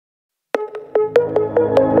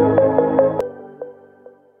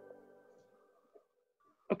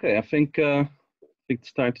Okay, I think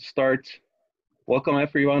it's time to start. Welcome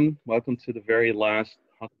everyone. Welcome to the very last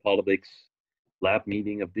Hot Politics lab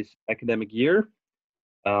meeting of this academic year.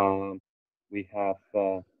 Um, we have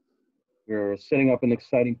we're setting up an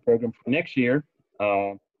exciting program for next year,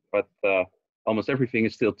 but almost everything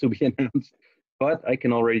is still to be announced. But I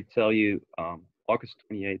can already tell you, August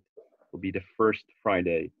 28th will be the first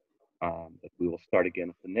Friday that we will start again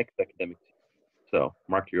with the next academic year. So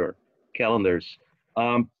mark your calendars.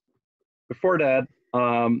 Um, Before that,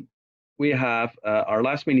 we have our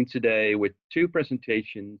last meeting today with two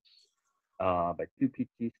presentations by two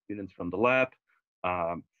PhD students from the lab.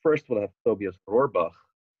 First, we'll have Tobias Rohrbach,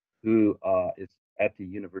 who is at the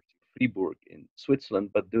University of Fribourg in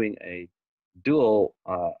Switzerland, but doing a dual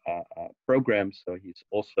program. So he's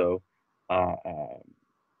also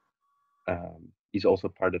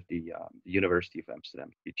part of the University of Amsterdam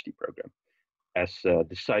PhD program, as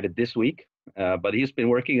decided this week. But he's been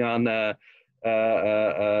working on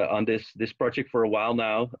this project for a while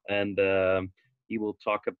now, and he will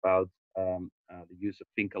talk about the use of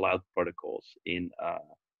think-aloud protocols in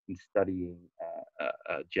studying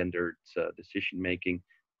gendered decision making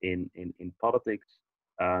in politics.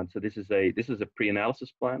 So this is a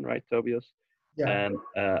pre-analysis plan, right, Tobias? Yeah.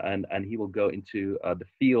 And he will go into the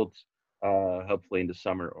field hopefully in the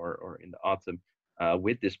summer or in the autumn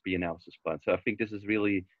with this pre-analysis plan. So I think this is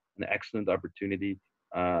really an excellent opportunity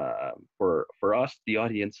for us, the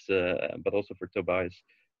audience, but also for Tobias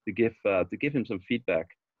to give him some feedback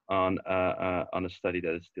on a study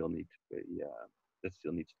that still needs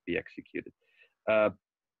to be executed.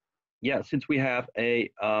 Yeah, since we have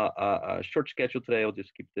a short schedule today, I'll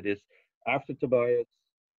just keep to this. After Tobias,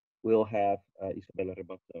 we'll have Isabella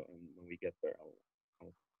Rebasso, and when we get there,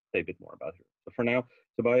 I'll say a bit more about her. So for now,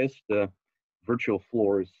 Tobias, the virtual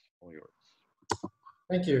floor is all yours.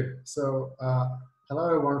 Thank you. So hello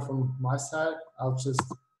everyone from my side. I'll just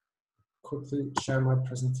quickly share my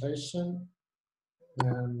presentation,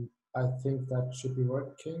 and I think that should be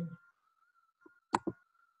working.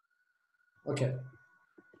 Okay.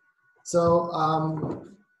 So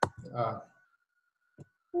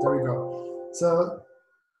there we go. So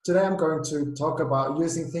today I'm going to talk about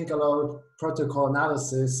using think-aloud protocol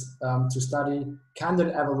analysis to study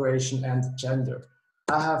candidate evaluation and gender.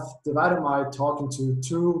 I have divided my talk into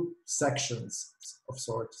two sections of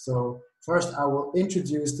sorts. So first I will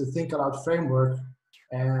introduce the think-aloud framework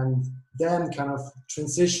and then kind of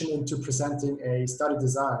transition into presenting a study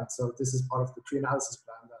design. So this is part of the pre-analysis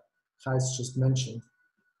plan that Gijs just mentioned,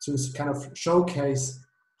 to kind of showcase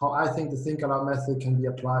how I think the think-aloud method can be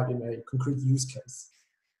applied in a concrete use case.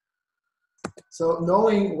 So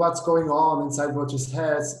knowing what's going on inside voters'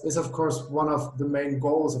 heads is of course one of the main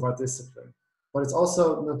goals of our discipline, but it's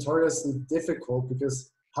also notoriously difficult because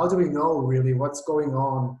how do we know really what's going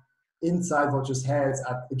on inside voters' heads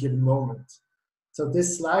at a given moment? So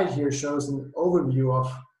this slide here shows an overview of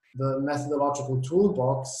the methodological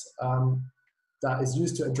toolbox that is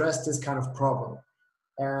used to address this kind of problem.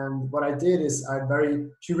 And what I did is I very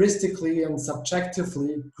heuristically and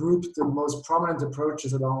subjectively grouped the most prominent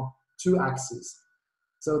approaches along two axes.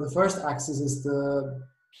 So the first axis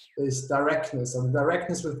is directness, or the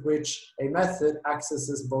directness with which a method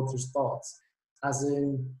accesses voters' thoughts, as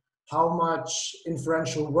in how much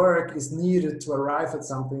inferential work is needed to arrive at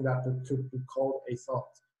something that could be called a thought.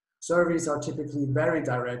 Surveys are typically very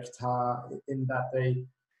direct in that they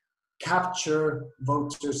capture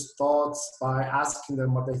voters' thoughts by asking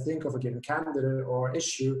them what they think of a given candidate or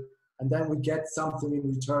issue, and then we get something in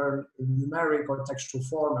return in numeric or textual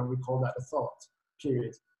form, and we call that a thought,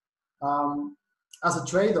 period. As a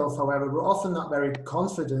trade-off, however, we're often not very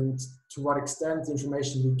confident to what extent the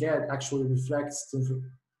information we get actually reflects the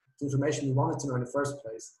information we wanted to know in the first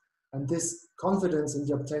place. And this confidence in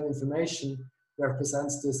the obtained information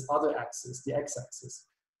represents this other axis, the x-axis.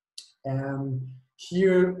 And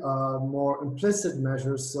here, more implicit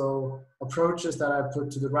measures, so approaches that I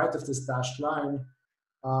put to the right of this dashed line,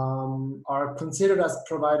 are considered as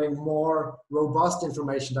providing more robust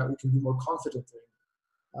information that we can be more confident in.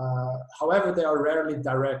 However, they are rarely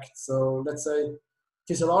direct. So let's say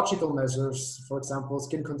physiological measures, for example,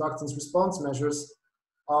 skin conductance response measures,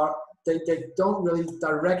 they don't really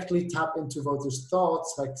directly tap into voters'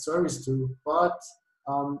 thoughts like surveys do, but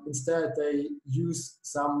instead they use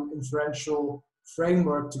some inferential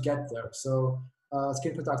framework to get there. So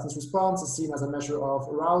skin conductance response is seen as a measure of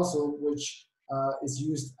arousal, which is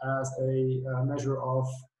used as a measure of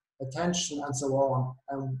attention and so on.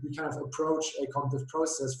 And we kind of approach a cognitive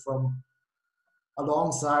process from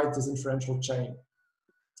alongside this inferential chain.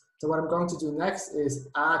 So what I'm going to do next is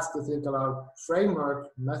add the think-aloud framework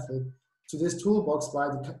method to this toolbox by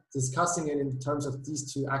discussing it in terms of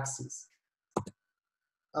these two axes.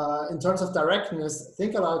 In terms of directness,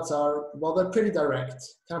 think-alouds are, well, they're pretty direct,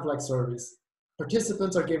 kind of like surveys.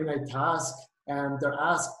 Participants are given a task and they're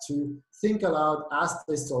asked to think aloud as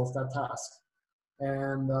they solve that task.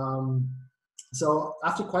 And so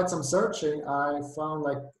after quite some searching, I found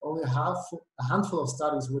like only a handful of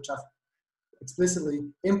studies which have explicitly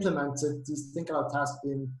implemented these think-aloud tasks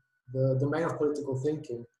in the domain of political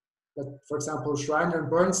thinking. But for example, Schreiner and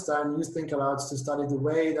Bernstein used think-alouds to study the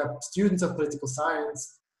way that students of political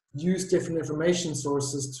science use different information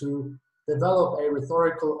sources to develop a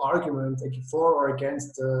rhetorical argument for or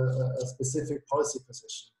against a specific policy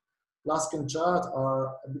position. Lusk and Judd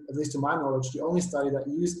are, at least to my knowledge, the only study that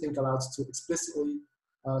used think-alouds to explicitly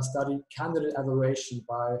study candidate evaluation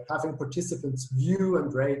by having participants view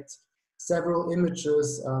and rate several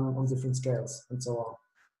images on different scales and so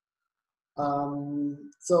on.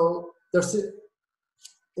 So there's,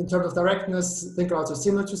 in terms of directness, think-alouds are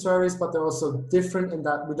similar to surveys, but they're also different in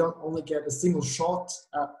that we don't only get a single shot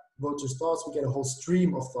at voters' thoughts, we get a whole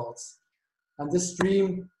stream of thoughts. And this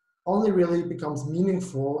stream only really becomes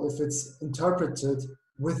meaningful if it's interpreted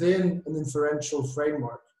within an inferential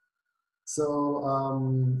framework. So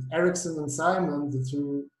Erickson and Simon, the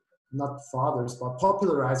two, not fathers, but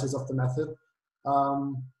popularizers of the method,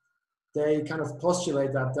 they kind of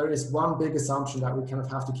postulate that there is one big assumption that we kind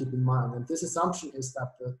of have to keep in mind. And this assumption is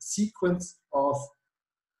that the sequence of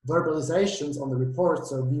verbalizations on the report,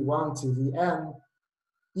 so V1 to Vn,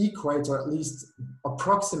 equates or at least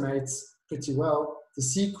approximates pretty well the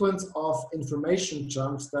sequence of information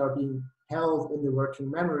chunks that are being held in the working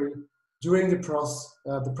memory during the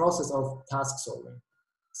process of task solving.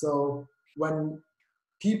 So when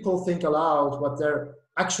people think aloud, what they're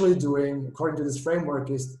actually doing, according to this framework,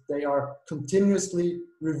 is they are continuously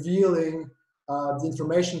revealing the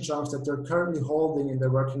information chunks that they're currently holding in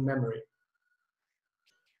their working memory.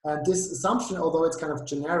 And this assumption, although it's kind of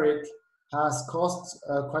generic, has caused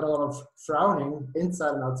quite a lot of frowning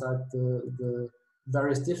inside and outside the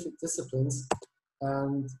various disciplines.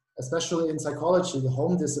 And especially in psychology, the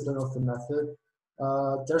home discipline of the method,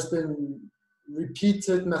 there's been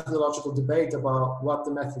repeated methodological debate about what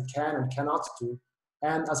the method can and cannot do.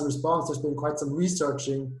 And as a response, there's been quite some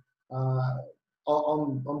researching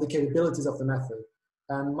on the capabilities of the method.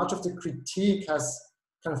 And much of the critique has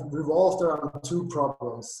kind of revolved around two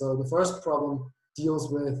problems. So the first problem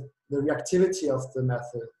deals with the reactivity of the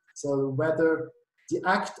method. So whether the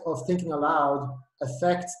act of thinking aloud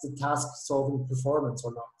affects the task solving performance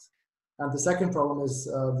or not. And the second problem is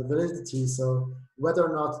the validity. So whether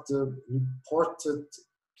or not the reported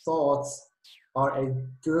thoughts are a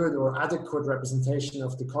good or adequate representation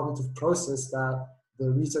of the cognitive process that the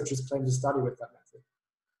researchers claim to study with that method.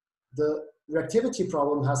 The reactivity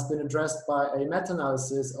problem has been addressed by a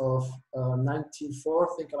meta-analysis of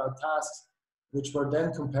 94 think-aloud tasks, which were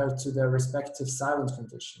then compared to their respective silence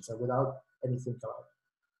conditions, so without any think-aloud.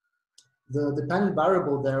 The dependent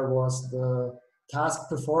variable there was the task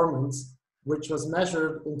performance, which was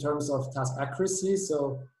measured in terms of task accuracy,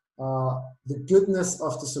 so the goodness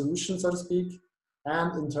of the solution, so to speak,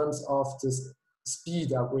 and in terms of the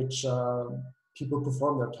speed at which people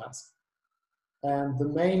perform their task. And the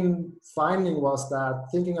main finding was that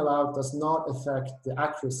thinking aloud does not affect the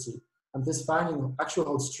accuracy. And this finding actually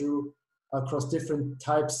holds true across different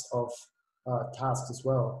types of tasks as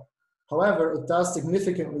well. However, it does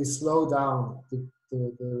significantly slow down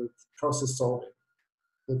the process solving,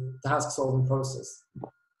 the task solving process.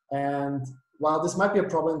 And while this might be a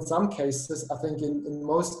problem in some cases, I think in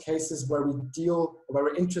most cases where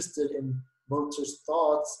we're interested in voters'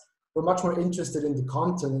 thoughts, we're much more interested in the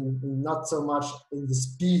content and not so much in the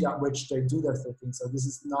speed at which they do their thinking. So this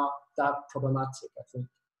is not that problematic, I think.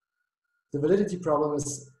 The validity problem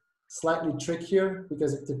is slightly trickier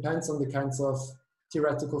because it depends on the kinds of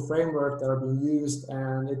theoretical framework that are being used,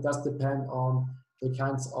 and it does depend on the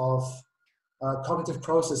kinds of cognitive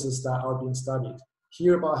processes that are being studied.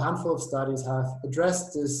 Here, about a handful of studies have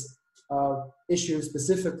addressed this issue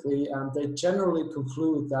specifically, and they generally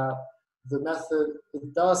conclude that the method,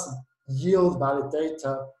 it does yield valid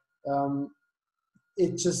data.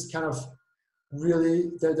 It just kind of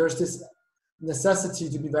really, there's this necessity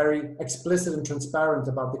to be very explicit and transparent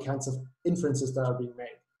about the kinds of inferences that are being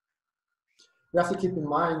made. We have to keep in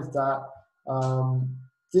mind that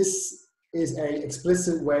this is an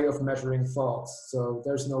explicit way of measuring thoughts, so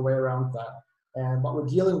there's no way around that. And what we're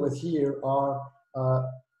dealing with here are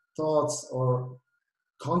thoughts or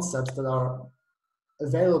concepts that are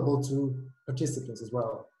available to participants as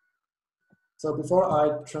well. So before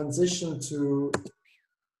I transition to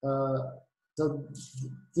So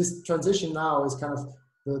this transition now is kind of,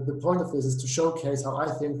 the point of this is to showcase how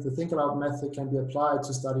I think the think-aloud method can be applied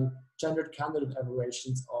to study gendered candidate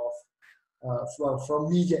evaluations of from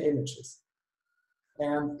media images.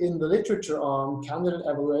 And in the literature on candidate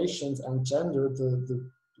evaluations and gender, the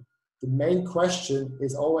main question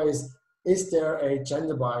is always, is there a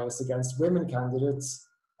gender bias against women candidates?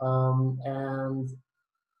 And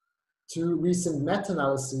two recent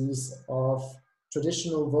meta-analyses of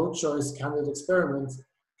traditional vote choice candidate experiments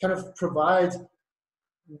kind of provide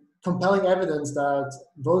compelling evidence that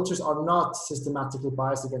voters are not systematically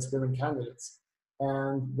biased against women candidates.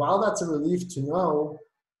 And while that's a relief to know,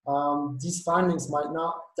 these findings might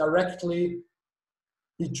not directly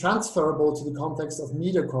be transferable to the context of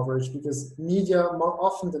media coverage, because media, more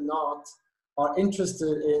often than not, are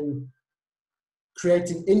interested in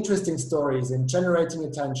creating interesting stories and generating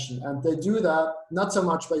attention. And they do that not so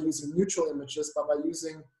much by using neutral images, but by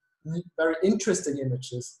using very interesting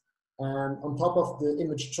images. And on top of the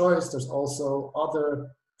image choice, there's also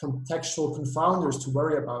other contextual confounders to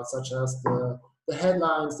worry about, such as the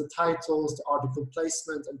headlines, the titles, the article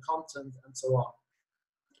placement and content, and so on.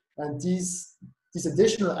 And these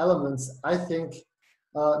additional elements, I think,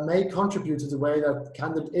 may contribute to the way that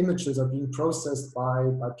candidate images are being processed by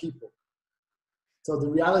people. So the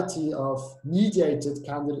reality of mediated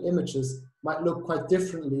candidate images might look quite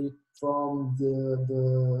differently from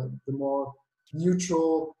the more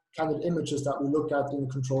neutral candidate images that we look at in a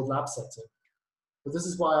controlled lab setting. But this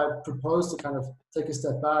is why I propose to kind of take a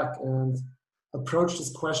step back and approach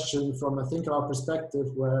this question from a think-aloud perspective,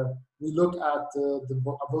 where we look at the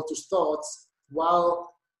voters' thoughts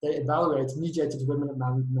while they evaluate mediated women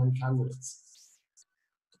and men candidates.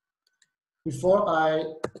 Before I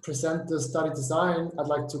present the study design, I'd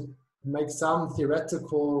like to make some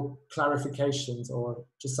theoretical clarifications or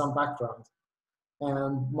just some background.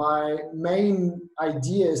 And my main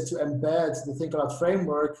idea is to embed the think-aloud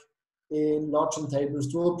framework in Lodge and Tabor's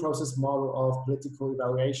dual process model of political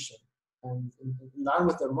evaluation. And in line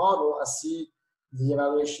with their model, I see the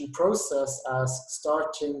evaluation process as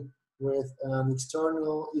starting with an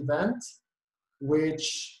external event,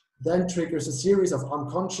 which then triggers a series of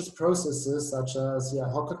unconscious processes such as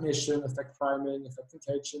hot cognition, effect priming, effect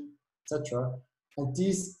contagion, etc. And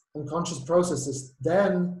these unconscious processes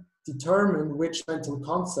then determine which mental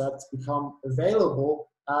concepts become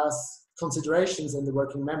available as considerations in the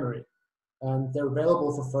working memory. And they're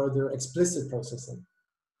available for further explicit processing.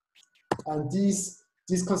 And these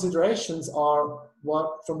considerations are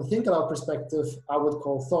what, from a think-aloud perspective, I would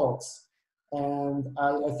call thoughts. And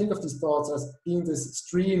I think of these thoughts as being this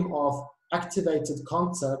stream of activated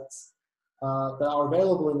concepts that are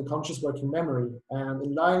available in the conscious working memory. And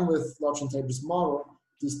in line with Lodge and Tabor's model,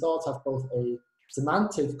 these thoughts have both a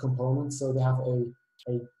semantic component, so they have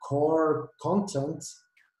a core content,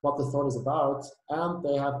 what the thought is about, and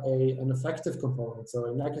they have an affective component, so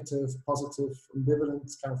a negative, positive,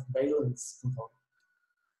 ambivalent kind of valence component.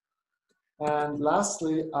 And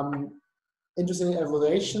lastly, I'm interested in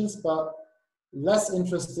evaluations, but less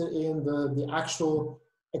interested in the actual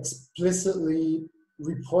explicitly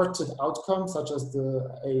reported outcomes, such as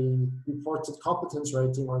a reported competence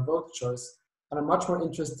rating or vote choice. And I'm much more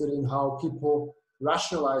interested in how people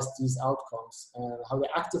rationalize these outcomes and how they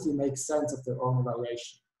actively make sense of their own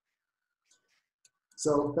evaluation.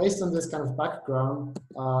 So based on this kind of background,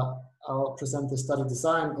 I'll present the study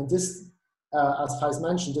design. And this, as Gijs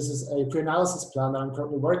mentioned, this is a pre-analysis plan that I'm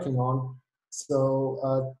currently working on.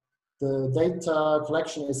 So the data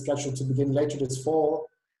collection is scheduled to begin later this fall.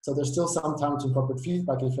 So there's still some time to incorporate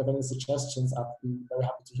feedback. If you have any suggestions, I'd be very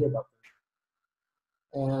happy to hear about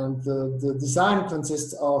them. And the design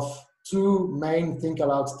consists of two main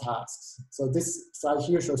think-aloud tasks. So this slide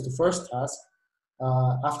here shows the first task.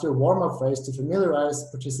 After a warm-up phase to familiarize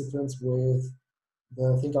participants with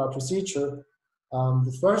the think-aloud procedure,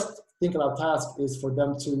 the first think-aloud task is for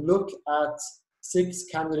them to look at 6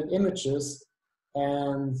 candidate images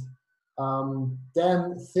and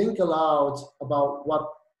then think aloud about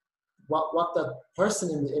what that person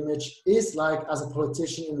in the image is like as a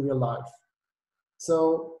politician in real life.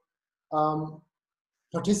 So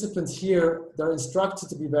participants here, they're instructed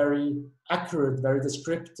to be very accurate, very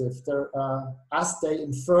descriptive, as they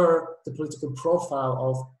infer the political profile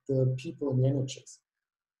of the people in the images.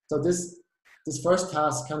 So this first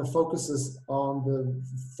task kind of focuses on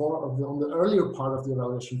the earlier part of the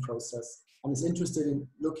evaluation process, and is interested in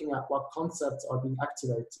looking at what concepts are being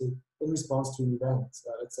activated in response to an event,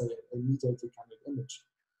 let's say a mediated candidate image.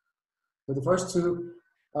 So the first two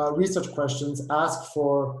research questions ask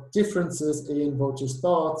for differences in voters'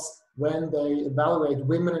 thoughts when they evaluate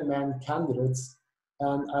women and men candidates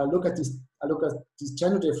And I look at these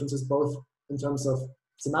gender differences both in terms of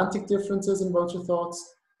semantic differences in voter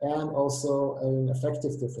thoughts and also in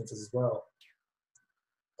affective differences as well.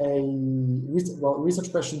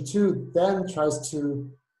 Research question 2 then tries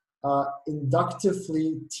to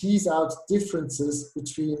inductively tease out differences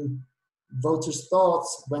between voters'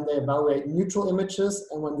 thoughts when they evaluate neutral images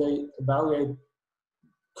and when they evaluate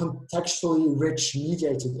contextually rich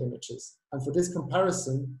mediated images. And for this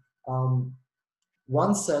comparison,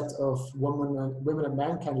 one set of women and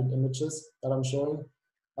man candidate images that I'm showing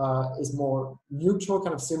is more neutral,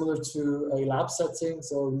 kind of similar to a lab setting,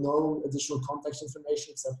 so no additional context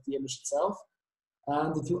information except the image itself.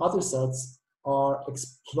 And the two other sets are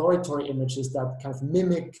exploratory images that kind of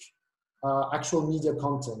mimic actual media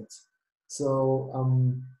content. So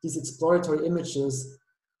these exploratory images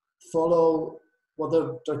follow,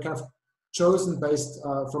 well, they're kind of chosen based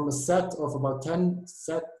from a set of about 10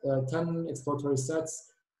 exploratory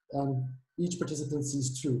sets, and each participant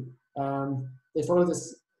sees 2. And they follow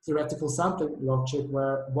this theoretical sampling logic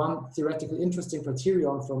where one theoretically interesting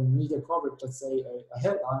criterion from media coverage, let's say a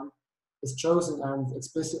headline, is chosen and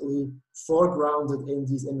explicitly foregrounded in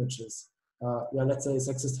these images. Yeah, let's say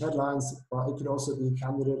sexist headlines, but it could also be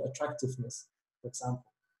candidate attractiveness, for example.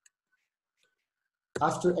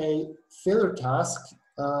 After a filler task,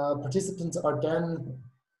 participants are then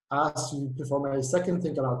asked to perform a second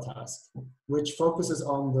think-aloud task, which focuses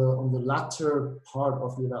on the latter part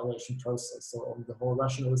of the evaluation process, so on the whole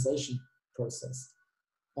rationalization process.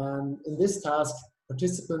 And in this task,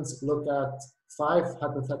 participants look at 5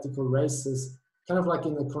 hypothetical races, kind of like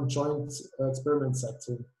in a conjoint experiment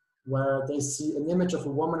setting, where they see an image of a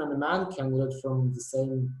woman and a man candidate from the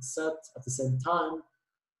same set at the same time,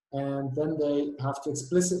 and then they have to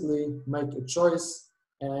explicitly make a choice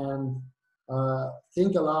and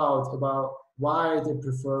think aloud about why they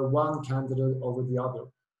prefer one candidate over the other.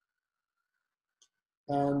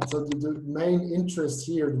 And so the main interest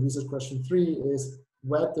here, the research question 3, is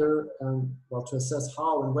whether, well, to assess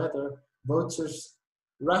how and whether voters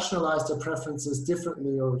rationalize their preferences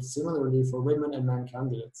differently or similarly for women and men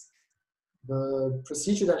candidates. The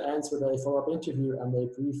procedure then ends with a follow-up interview and a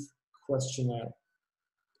brief questionnaire.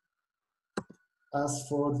 As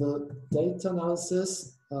for the data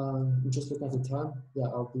analysis, I'm just looking at the time. Yeah,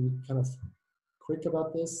 I'll be kind of quick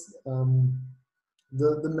about this.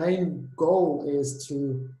 The main goal is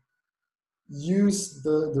to use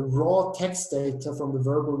the raw text data from the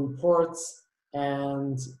verbal reports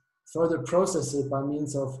and further process it by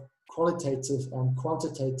means of qualitative and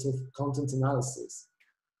quantitative content analysis.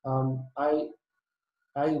 I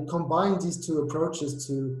combine these 2 approaches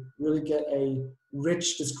to really get a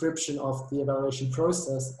rich description of the evaluation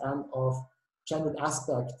process and of gendered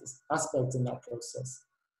aspects in that process.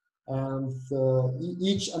 And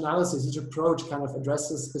each analysis, each approach kind of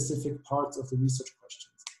addresses specific parts of the research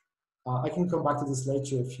questions. I can come back to this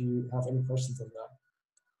later if you have any questions on that.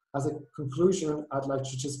 As a conclusion, I'd like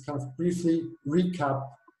to just kind of briefly recap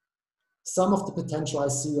some of the potential I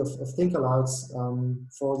see of think-alouds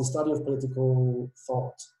for the study of political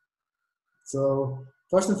thought. So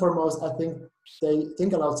first and foremost, I think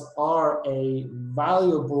think-alouds are a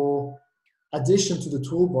valuable addition to the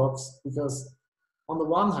toolbox because on the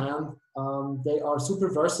one hand, they are super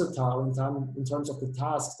versatile in terms of the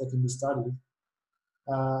tasks that can be studied.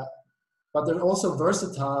 But they're also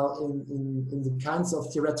versatile in the kinds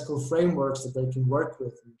of theoretical frameworks that they can work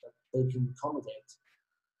with and that they can accommodate.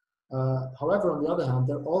 However, on the other hand,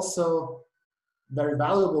 they're also very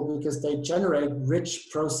valuable because they generate rich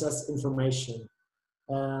process information.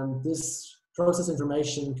 And this process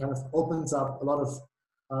information kind of opens up a lot of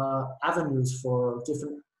avenues for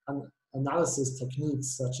different analysis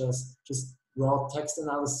techniques, such as just raw text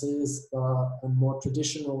analysis and more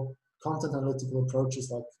traditional content analytical approaches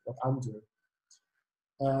like what I'm doing.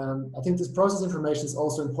 And I think this process information is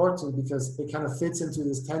also important because it kind of fits into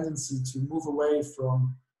this tendency to move away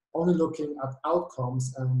from only looking at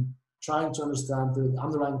outcomes and trying to understand the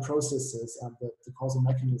underlying processes and the causal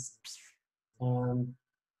mechanisms. And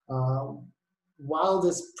while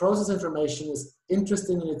this process information is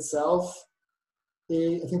interesting in itself,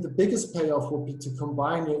 I think the biggest payoff would be to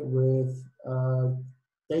combine it with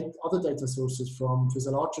other data sources from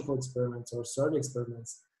physiological experiments or survey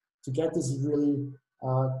experiments to get this really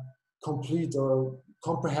complete or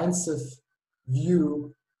comprehensive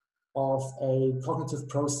view of a cognitive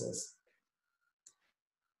process.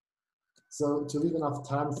 So to leave enough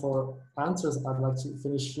time for answers, I'd like to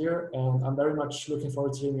finish here, and I'm very much looking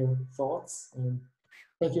forward to hearing your thoughts. And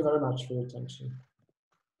thank you very much for your attention.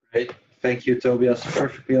 Great, Thank you, Tobias.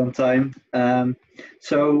 Perfectly on time. There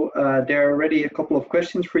are already a couple of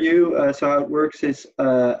questions for you. So how it works is,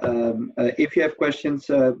 if you have questions,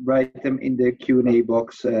 write them in the Q&A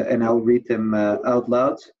box, and I'll read them out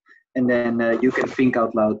loud. And then you can think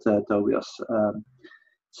out loud, Tobias.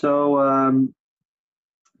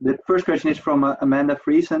 The first question is from Amanda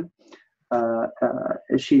Friesen.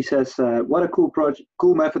 She says, what a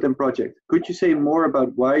cool method and project. Could you say more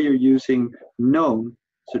about why you're using known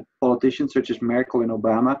politicians such as Merkel and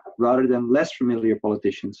Obama rather than less familiar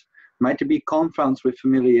politicians? Might there be confounds with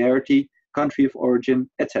familiarity, country of origin,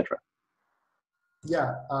 etc.?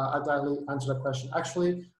 Yeah, I'll gladly answer that question.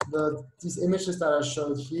 Actually, these images that I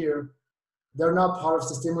showed here, they're not part of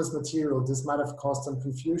the stimulus material. This might have caused some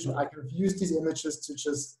confusion. I could have used these images to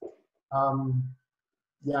just,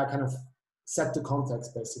 kind of set the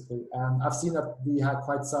context, basically. And I've seen that we had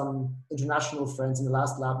quite some international friends in the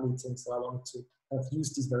last lab meeting, so I wanted to have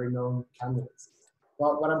used these very known candidates.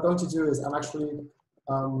 But what I'm going to do is I'm actually,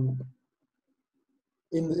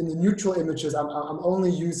 in the neutral images, I'm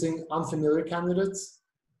only using unfamiliar candidates.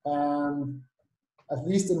 And at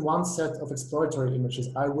least in one set of exploratory images,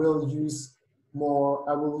 I will use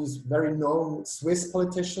very known Swiss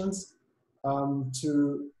politicians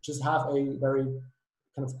to just have a very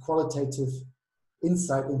kind of qualitative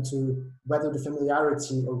insight into whether the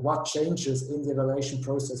familiarity or what changes in the evaluation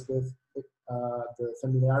process with the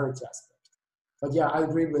familiarity aspect. But yeah, I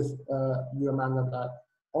agree with you, Amanda, that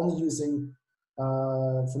only using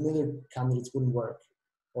familiar candidates wouldn't work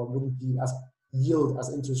or wouldn't be yield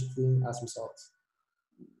as interesting as results.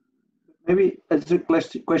 Maybe it's a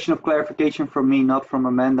question of clarification from me, not from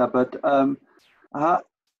Amanda, but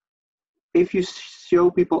if you show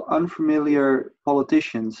people unfamiliar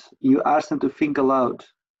politicians, you ask them to think aloud.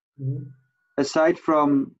 Mm-hmm. Aside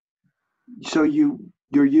from, so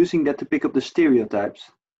you're using that to pick up the stereotypes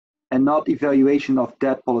and not evaluation of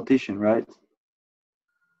that politician, right?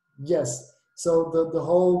 Yes. So the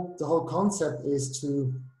whole concept is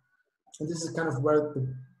to, and this is kind of where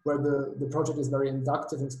the project is very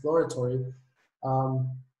inductive and exploratory,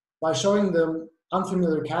 by showing them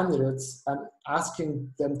unfamiliar candidates and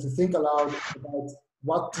asking them to think aloud about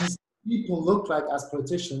what these people look like as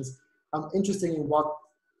politicians. I'm interested in what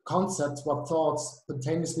concepts, what thoughts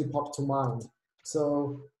spontaneously pop to mind.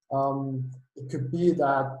 So it could be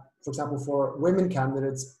that, for example, for women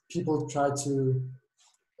candidates, people try to,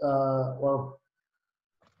 or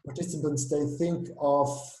participants, they think of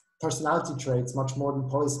personality traits much more than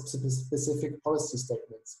specific policy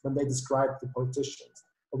statements when they describe the politicians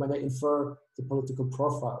or when they infer the political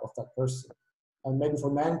profile of that person. And maybe for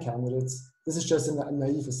men candidates, this is just a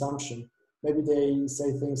naive assumption. Maybe they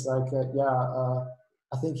say things like,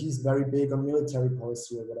 I think he's very big on military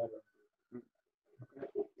policy or whatever.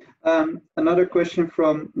 Another question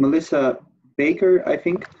from Melissa Baker, I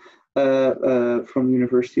think, from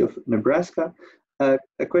University of Nebraska.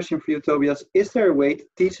 A question for you, Tobias. Is there a way to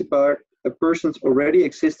tease apart a person's already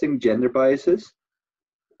existing gender biases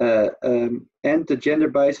and the gender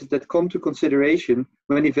biases that come to consideration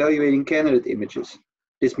when evaluating candidate images?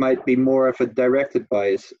 This might be more of a directed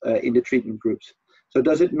bias in the treatment groups. So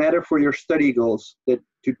does it matter for your study goals to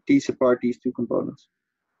tease apart these two components?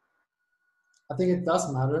 I think it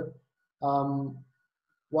does matter.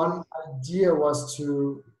 One idea was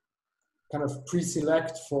to kind of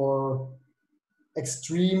pre-select for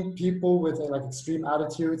extreme people with like extreme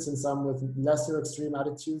attitudes and some with lesser extreme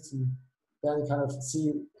attitudes, and then kind of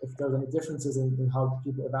see if there's any differences in how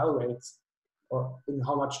people evaluate or in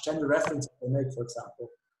how much gender reference they make, for example,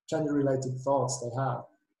 gender-related thoughts they have.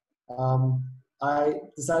 I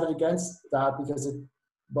decided against that because it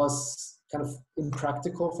was kind of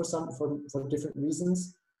impractical for different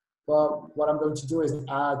reasons. But what I'm going to do is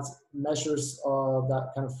add measures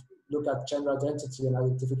that kind of look at gender identity and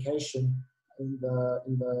identification in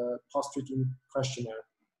the post-treatment questionnaire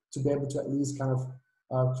to be able to at least kind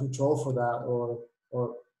of control for that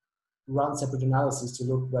or run separate analyses to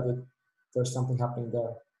look whether there's something happening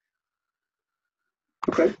there.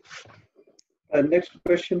 Okay. Next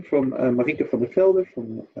question from Marieke van der Velde,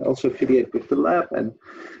 from also affiliated with the lab and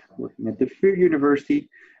working at the VU University.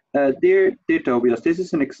 Dear Tobias, this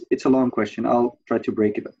is it's a long question. I'll try to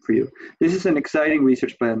break it up for you. This is an exciting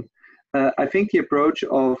research plan. I think the approach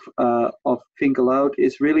of Think Aloud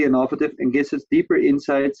is really innovative and gives us deeper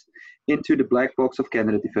insights into the black box of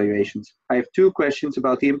candidate evaluations. I have two questions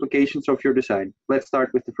about the implications of your design. Let's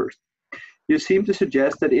start with the first. You seem to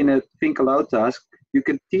suggest that in a Think Aloud task, you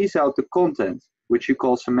can tease out the content, which you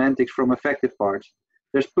call semantics, from affected parts.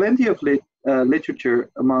 There's plenty of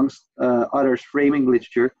literature, amongst others framing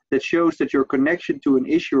literature, that shows that your connection to an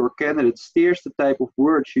issue or candidate steers the type of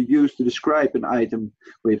words you use to describe an item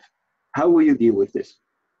with. How will you deal with this?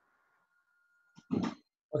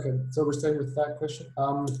 Okay, so we're staying with that question.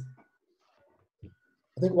 I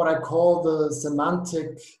think what I call the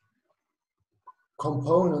semantic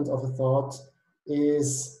component of a thought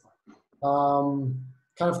is kind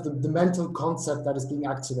of the mental concept that is being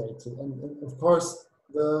activated. And of course,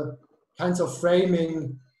 the kinds of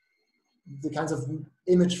framing, the kinds of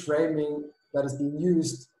image framing that is being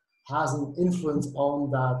used has an influence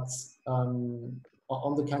on that, on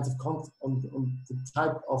the kinds of, on the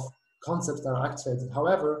type of concepts that are activated.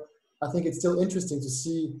 However, I think it's still interesting to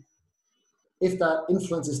see if that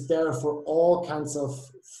influence is there for all kinds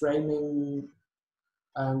of framing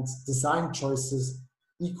and design choices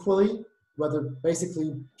equally, whether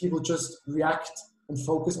basically people just react and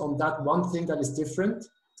focus on that one thing that is different.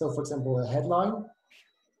 So for example, a headline,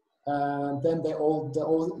 and then they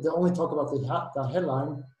only talk about the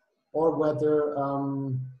headline, or whether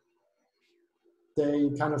they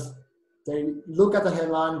look at the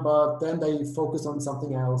headline, but then they focus on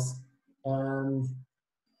something else. And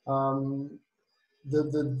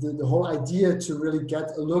the whole idea to really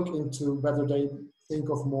get a look into whether they think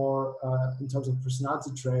of more in terms of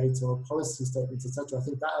personality traits or policy statements, etc. I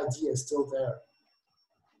think that idea is still there.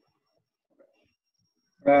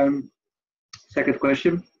 Second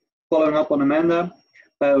question, following up on Amanda.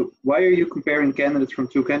 Why are you comparing candidates from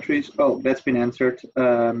two countries? Oh, that's been answered.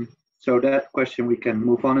 So that question we can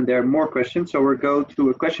move on, and there are more questions. So we'll go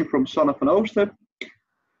to a question from Sanne van Oosten.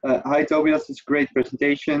 Hi Tobias, it's a great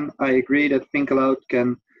presentation. I agree that think-aloud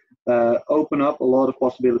can open up a lot of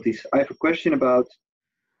possibilities. I have a question about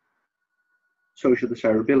social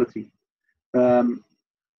desirability.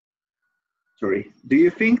 Do you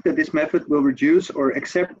think that this method will reduce or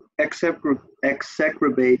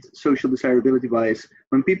exacerbate social desirability bias?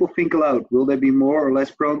 When people think aloud, will they be more or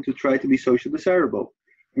less prone to try to be social desirable?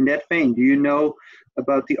 In that vein, do you know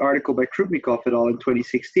about the article by Krupnikov et al. In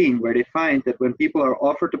 2016, where they find that when people are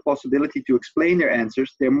offered the possibility to explain their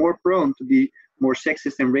answers, they're more prone to be more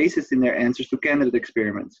sexist and racist in their answers to candidate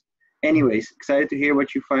experiments? Anyways, excited to hear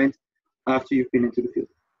what you find after you've been into the field.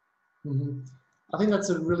 Mm-hmm. I think that's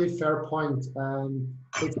a really fair point.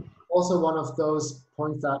 It's also one of those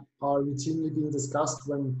points that are routinely being discussed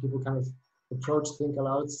when people kind of approach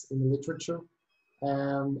think-alouds in the literature.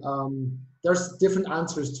 And there's different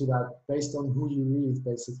answers to that based on who you read,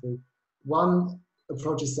 basically. One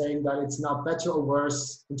approach is saying that it's not better or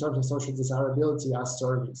worse in terms of social desirability as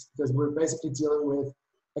surveys, because we're basically dealing with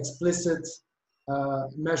explicit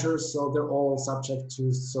measures, so they're all subject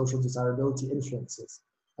to social desirability influences.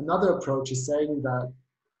 Another approach is saying that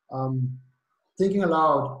thinking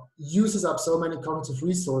aloud uses up so many cognitive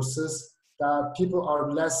resources that people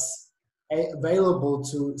are less available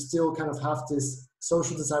to still kind of have this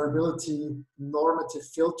social desirability normative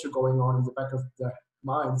filter going on in the back of their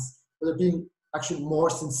minds, but they're being actually more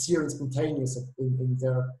sincere and spontaneous in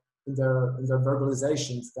their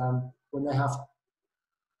verbalizations than when they have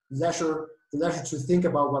the leisure to think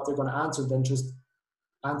about what they're going to answer than just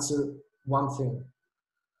answer one thing.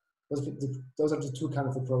 Those are the two kind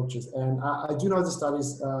of approaches. And I do know the study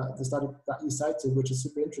that you cited, which is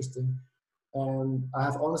super interesting. And I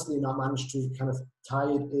have honestly not managed to kind of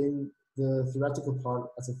tie it in the theoretical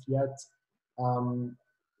part as of yet.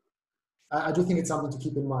 I do think it's something to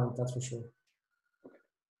keep in mind, that's for sure.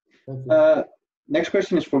 Thank you. Next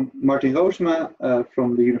question is from Martin Roosma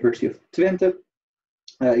from the University of Twente.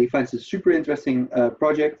 He finds it a super interesting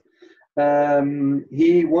project.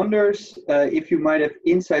 He wonders if you might have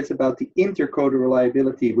insights about the intercoder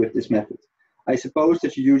reliability with this method. I suppose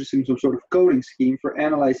that you're using some sort of coding scheme for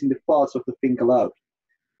analyzing the thoughts of the think aloud.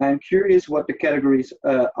 I'm curious what the categories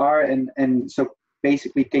are, and so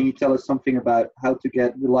basically, can you tell us something about how to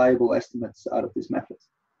get reliable estimates out of this method?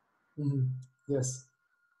 Mm-hmm. Yes.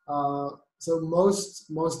 So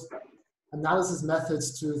most analysis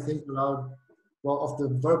methods to think aloud, well, of the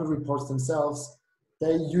verbal reports themselves,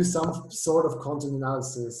 they use some sort of content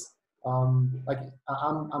analysis. Like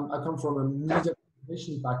I come from a media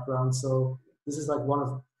communication background, so this is like one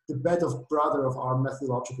of the bed of brother of our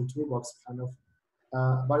methodological toolbox, kind of.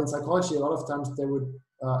 But in psychology, a lot of times they would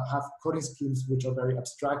have coding schemes which are very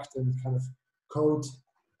abstract and kind of code,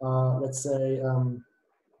 let's say,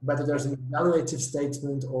 whether there's an evaluative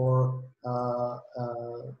statement or a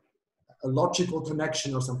logical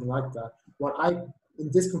connection or something like that. What in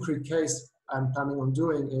this concrete case, I'm planning on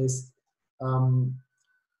doing is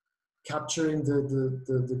capturing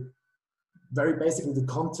the very basically the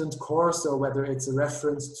content core. So whether it's a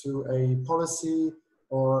reference to a policy,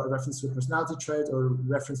 or a reference to a personality trait or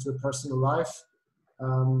reference to a personal life,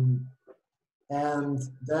 and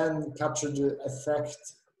then capture the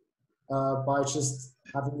effect by just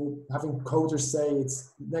having coders say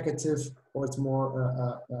it's negative or it's more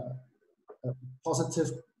a positive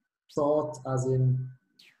thought, as in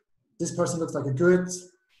this person looks like a good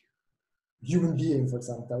human being, for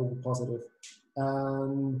example. That would be positive.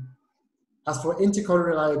 As for intercoder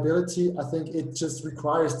reliability, I think it just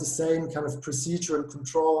requires the same kind of procedure and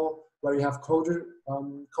control where you have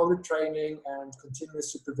coder training and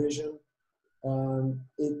continuous supervision.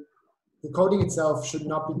 The coding itself should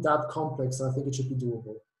not be that complex, so I think it should be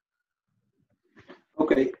doable.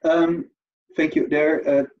 Okay, thank you. There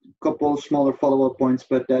are a couple smaller follow-up points,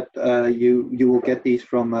 but that you will get these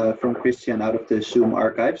from Christian out of the Zoom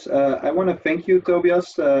archives. I want to thank you,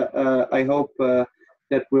 Tobias. I hope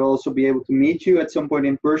that we'll also be able to meet you at some point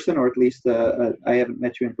in person, or at least I haven't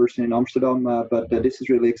met you in person in Amsterdam, but this is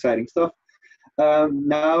really exciting stuff.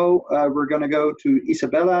 Now we're going to go to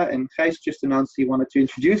Isabella, and Gijs just announced he wanted to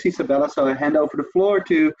introduce Isabella, so I hand over the floor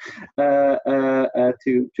to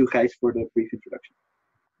Gijs for the brief introduction.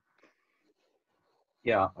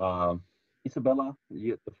 Yeah, Isabella,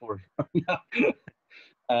 you the floor.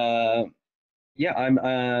 Yeah, I'm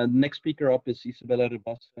next speaker up is Isabella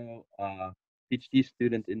Rebasso, PhD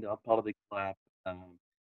student in the Politics Lab, and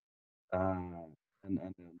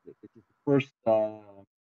this is the first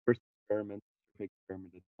experiment that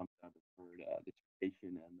comes out for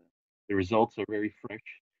dissertation, and the results are very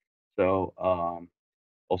fresh. So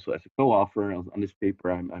also as a co-author on this paper,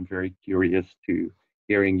 I'm very curious to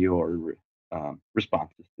hearing your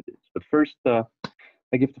responses to this. But first,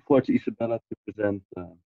 I give the floor to Isabella to present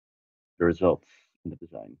the results in the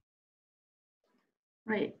design.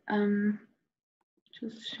 Right.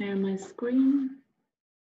 Just share my screen.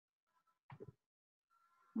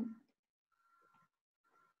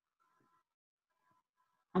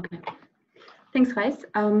 Okay. Thanks, guys.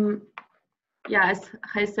 Yeah, as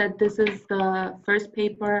I said, this is the first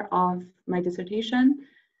paper of my dissertation.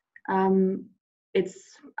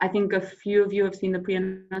 I think a few of you have seen the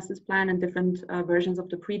pre-analysis plan and different versions of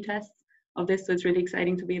the pre-tests of this, so it's really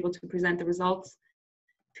exciting to be able to present the results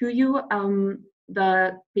to you.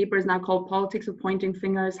 The paper is now called Politics of Pointing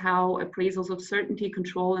Fingers: How Appraisals of Certainty,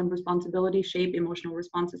 Control, and Responsibility Shape Emotional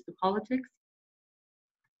Responses to Politics.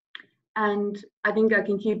 And I think I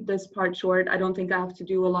can keep this part short. I don't think I have to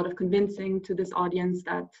do a lot of convincing to this audience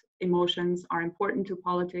that emotions are important to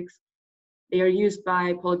politics. They are used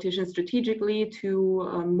by politicians strategically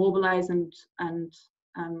to mobilize and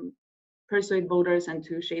persuade voters and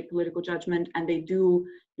to shape political judgment. And they do,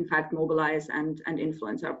 in fact, mobilize and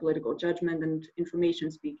influence our political judgment and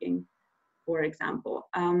information speaking, for example.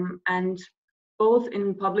 And both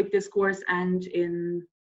in public discourse and in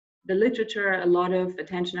the literature, a lot of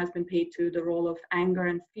attention has been paid to the role of anger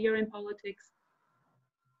and fear in politics.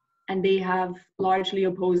 And they have largely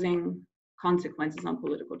opposing consequences on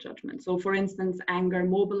political judgment. So for instance, anger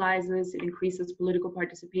mobilizes, it increases political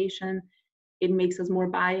participation, it makes us more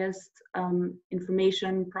biased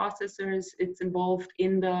information processors, it's involved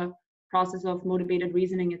in the process of motivated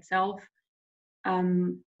reasoning itself.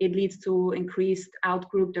 It leads to increased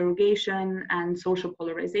out-group derogation and social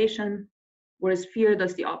polarization, whereas fear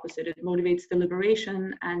does the opposite. It motivates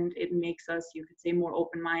deliberation and it makes us, you could say, more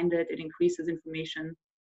open-minded. It increases information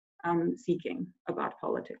seeking about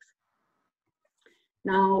politics.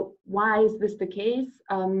 Now, why is this the case?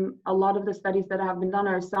 A lot of the studies that have been done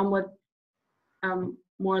are somewhat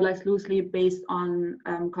more or less loosely based on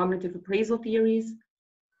cognitive appraisal theories.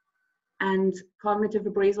 And cognitive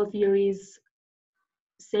appraisal theories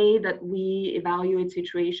say that we evaluate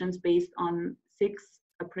situations based on 6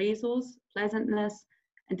 appraisals: pleasantness,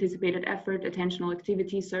 anticipated effort, attentional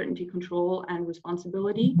activity, certainty, control, and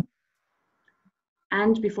responsibility.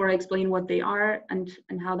 And before I explain what they are and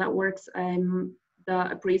how that works,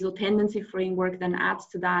 the appraisal tendency framework then adds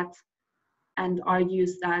to that and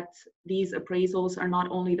argues that these appraisals are not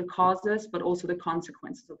only the causes, but also the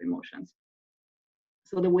consequences of emotions.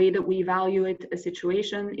 So the way that we evaluate a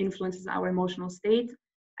situation influences our emotional state.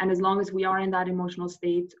 And as long as we are in that emotional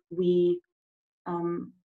state, we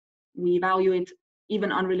evaluate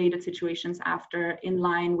even unrelated situations after in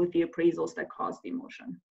line with the appraisals that cause the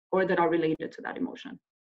emotion or that are related to that emotion.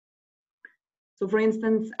 So for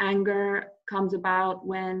instance, anger comes about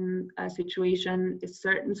when a situation is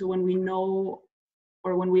certain. So when we know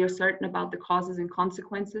or when we are certain about the causes and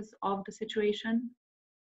consequences of the situation.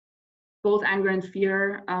 Both anger and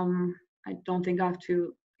fear, I don't think I have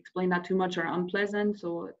to explain that too much, are unpleasant.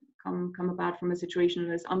 So come about from a situation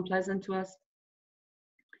that is unpleasant to us.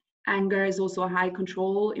 Anger is also a high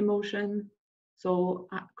control emotion. So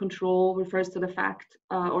control refers to the fact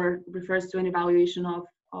or refers to an evaluation of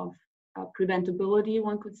preventability,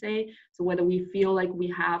 one could say. So whether we feel like we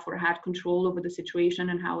have or had control over the situation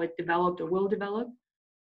and how it developed or will develop.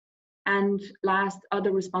 And last,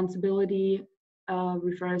 other responsibility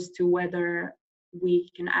refers to whether we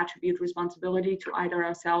can attribute responsibility to either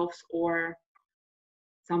ourselves or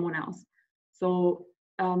someone else. So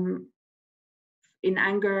in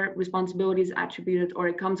anger, responsibility is attributed, or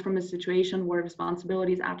it comes from a situation where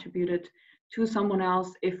responsibility is attributed to someone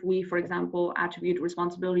else. If we, for example, attribute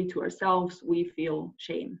responsibility to ourselves, we feel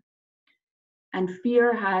shame. And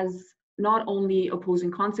fear has not only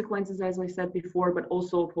opposing consequences, as I said before, but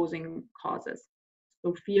also opposing causes.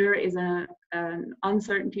 So fear is an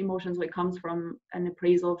uncertainty emotion, so it comes from an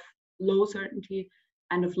appraisal of low certainty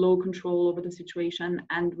and of low control over the situation.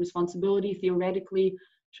 And responsibility theoretically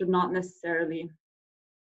should not necessarily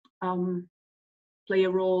play a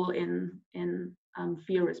role in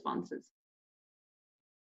fear responses.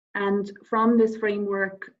 And from this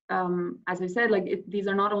framework, as I said, these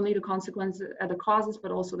are not only the consequences, the causes,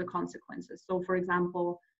 but also the consequences. So, for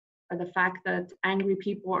example, the fact that angry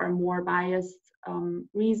people are more biased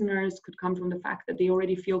reasoners could come from the fact that they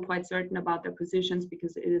already feel quite certain about their positions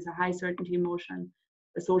because it is a high certainty emotion.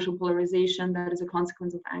 The social polarization that is a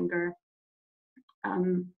consequence of anger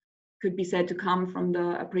could be said to come from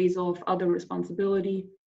the appraisal of other responsibility.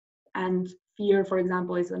 And fear, for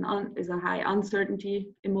example, is a high uncertainty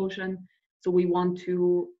emotion. So we want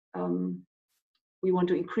to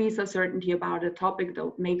increase our certainty about a topic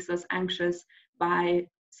that makes us anxious by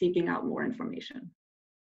seeking out more information.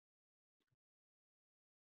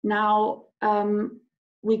 Now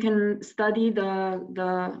we can study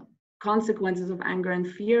the consequences of anger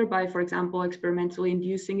and fear by, for example, experimentally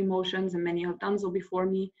inducing emotions, and many have done so before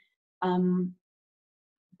me.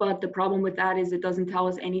 But the problem with that is it doesn't tell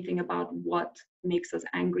us anything about what makes us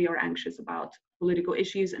angry or anxious about political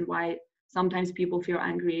issues and why sometimes people feel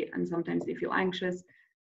angry and sometimes they feel anxious.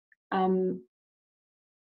 And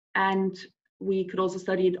we could also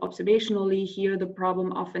study it observationally. Here, the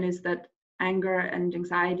problem often is that anger and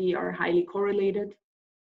anxiety are highly correlated,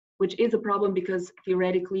 which is a problem because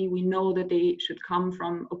theoretically we know that they should come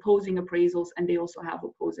from opposing appraisals and they also have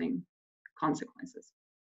opposing consequences.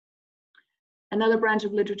 Another branch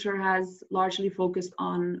of literature has largely focused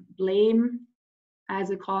on blame as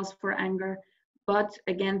a cause for anger, but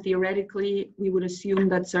again, theoretically, we would assume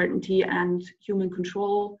that certainty and human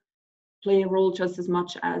control play a role just as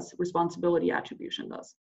much as responsibility attribution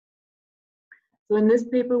does. So in this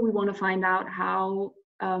paper, we want to find out how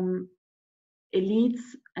elites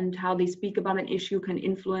and how they speak about an issue can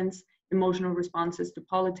influence emotional responses to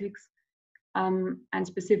politics. And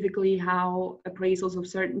specifically how appraisals of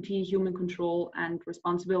certainty, human control, and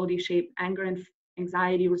responsibility shape anger and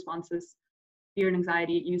anxiety responses, fear and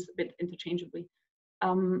anxiety used a bit interchangeably,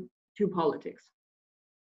 to politics.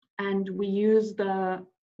 And we use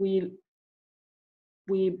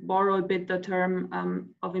we borrow a bit the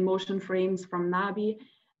term of emotion frames from Nabi,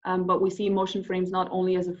 but we see emotion frames not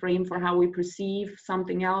only as a frame for how we perceive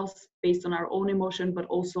something else based on our own emotion, but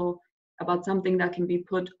also about something that can be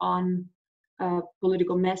put on a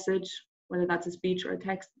political message, whether that's a speech or a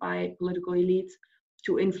text by political elites,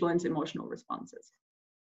 to influence emotional responses.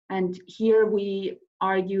 And here we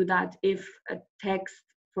argue that if a text,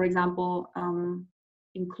 for example,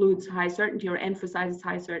 includes high certainty or emphasizes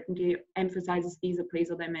high certainty, emphasizes these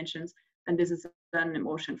appraisal dimensions, then this is an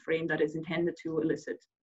emotion frame that is intended to elicit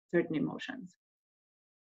certain emotions.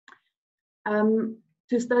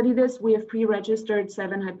 To study this, we have pre-registered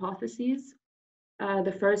 7 hypotheses.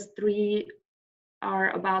 The first 3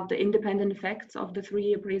 are about the independent effects of the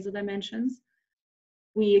 3 appraisal dimensions.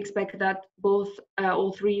 We expect that both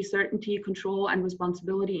all 3, certainty, control, and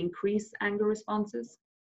responsibility, increase anger responses.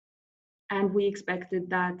 And we expected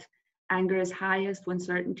that anger is highest when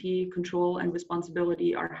certainty, control, and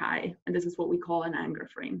responsibility are high. And this is what we call an anger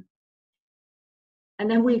frame. And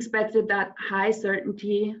then we expected that high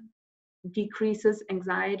certainty decreases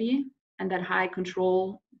anxiety and that high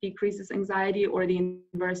control decreases anxiety, or the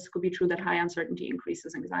inverse could be true, that high uncertainty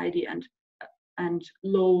increases anxiety and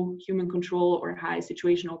low human control or high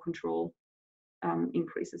situational control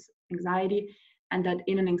increases anxiety. And that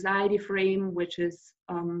in an anxiety frame, which is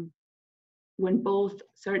when both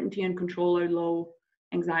certainty and control are low,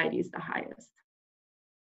 anxiety is the highest.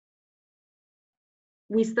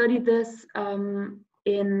 We studied this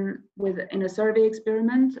in a survey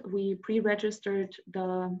experiment. We pre-registered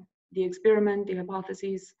the experiment, the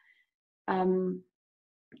hypotheses, on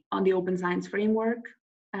the Open Science Framework.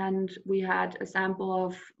 And we had a sample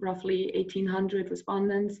of roughly 1,800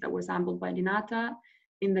 respondents that were sampled by Dinata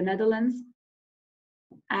in the Netherlands.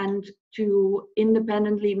 And to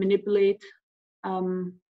independently manipulate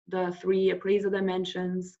the 3 appraisal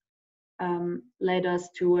dimensions led us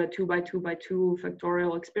to a 2x2x2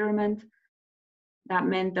 factorial experiment. That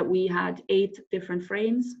meant that we had 8 different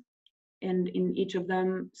frames, and in each of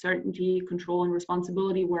them, certainty, control, and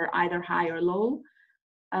responsibility were either high or low.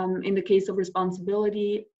 In the case of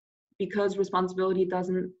responsibility, because responsibility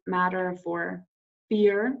doesn't matter for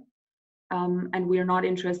fear, and we are not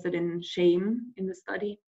interested in shame in the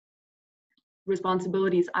study,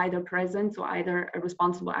 responsibility is either present, so either a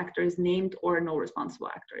responsible actor is named or no responsible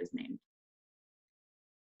actor is named.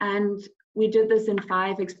 And we did this in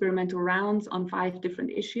 5 experimental rounds on 5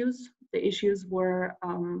 different issues. The issues were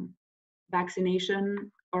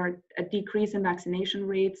vaccination, or a decrease in vaccination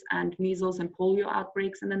rates and measles and polio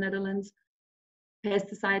outbreaks in the Netherlands,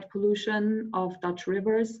 pesticide pollution of Dutch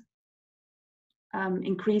rivers,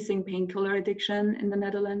 increasing painkiller addiction in the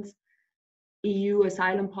Netherlands, EU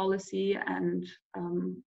asylum policy, and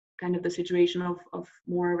kind of the situation of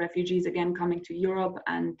more refugees again coming to Europe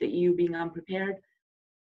and the EU being unprepared,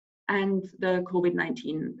 and the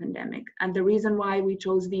COVID-19 pandemic. And the reason why we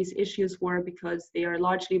chose these issues were because they are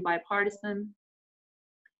largely bipartisan,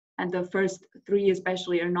 and the first 3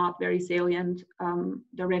 especially are not very salient.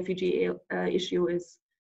 The refugee issue is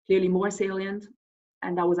clearly more salient,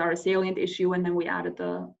 and that was our salient issue, and then we added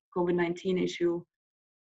the COVID-19 issue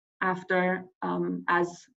after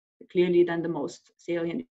as clearly then the most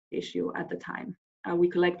salient issue at the time. We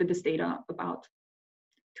collected this data about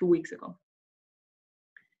 2 weeks ago.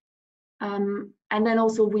 And then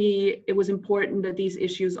also it was important that these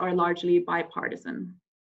issues are largely bipartisan.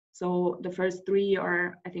 So the first 3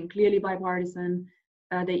 are, I think, clearly bipartisan.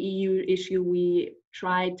 The EU issue, we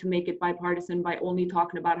tried to make it bipartisan by only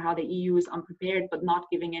talking about how the EU is unprepared, but not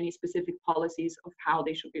giving any specific policies of how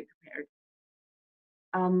they should be prepared.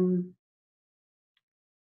 And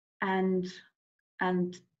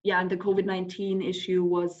the COVID-19 issue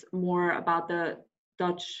was more about the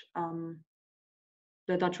Dutch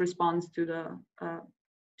response to the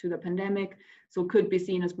pandemic, so could be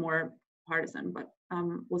seen as more partisan, but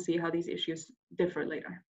we'll see how these issues differ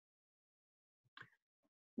later.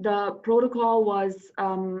 The protocol was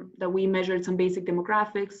that we measured some basic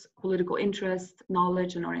demographics, political interest,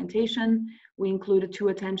 knowledge, and orientation. We included 2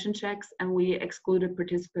 attention checks, and we excluded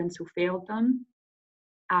participants who failed them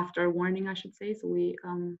after warning, I should say. So we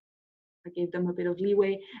gave them a bit of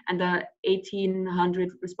leeway, and the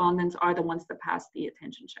 1,800 respondents are the ones that passed the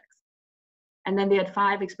attention checks. And then they had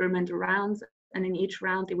 5 experimental rounds, and in each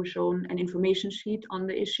round they were shown an information sheet on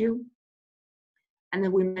the issue. And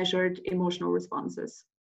then we measured emotional responses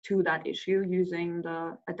to that issue using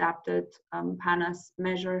the adapted PANAS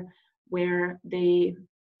measure, where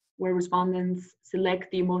respondents select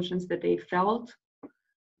the emotions that they felt.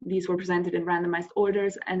 These were presented in randomized order,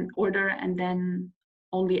 and then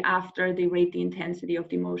only after they rate the intensity of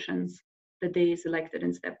the emotions that they selected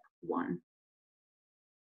in step 1.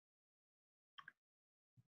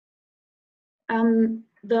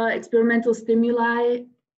 The experimental stimuli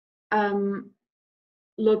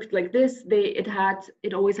looked like this.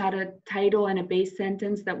 It always had a title and a base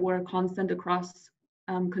sentence that were constant across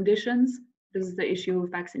conditions. This is the issue of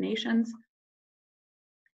vaccinations.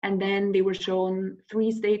 And then they were shown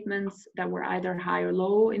 3 statements that were either high or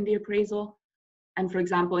low in the appraisal. And for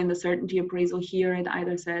example, in the certainty appraisal here, it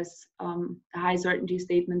either says, the high certainty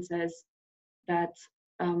statement says that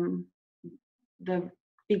the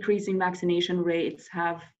decreasing vaccination rates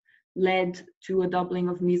have led to a doubling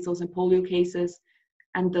of measles and polio cases,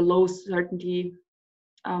 and the low certainty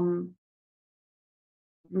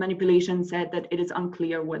manipulation said that it is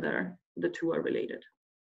unclear whether the 2 are related.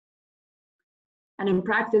 And in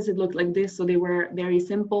practice, it looked like this. So they were very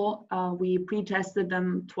simple. We pre-tested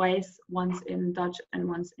them twice, once in Dutch and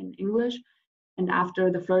once in English. And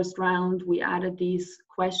after the first round, we added these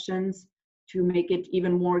questions to make it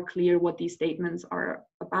even more clear what these statements are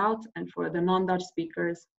about. And for the non-Dutch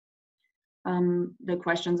speakers, the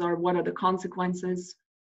questions are, what are the consequences?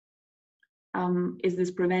 Is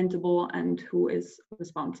this preventable, and who is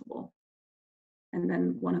responsible? And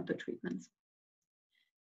then one of the treatments.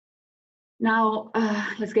 Now,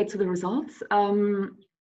 let's get to the results.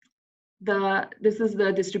 This is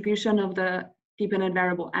the distribution of the dependent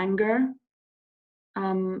variable anger.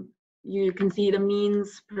 You can see the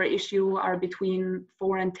means per issue are between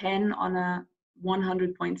 4 and 10 on a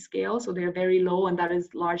 100-point scale, so they're very low, and that is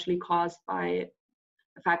largely caused by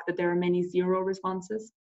the fact that there are many 0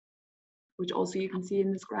 responses, which also you can see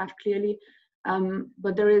in this graph clearly.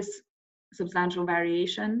 But there is substantial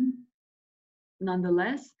variation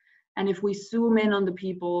nonetheless. And if we zoom in on the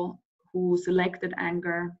people who selected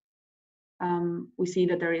anger, we see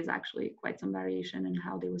that there is actually quite some variation in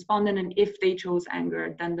how they responded. And if they chose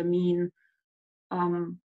anger, then the mean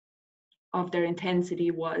of their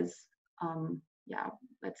intensity was, yeah,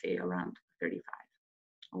 let's say around 35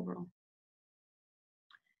 overall.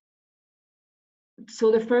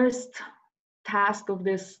 So the first task of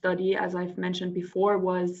this study, as I've mentioned before,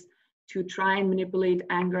 was to try and manipulate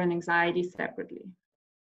anger and anxiety separately.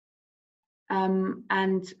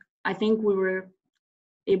 And I think we were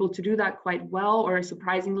able to do that quite well, or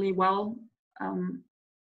surprisingly well,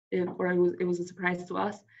 it was a surprise to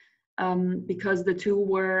us, because the two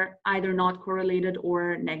were either not correlated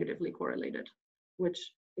or negatively correlated,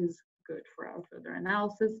 which is good for our further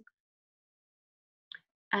analysis.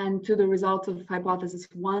 And to the results of hypothesis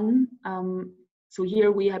 1, so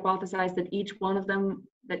here we hypothesized that each one of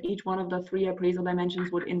the 3 appraisal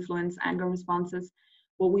dimensions would influence anger responses.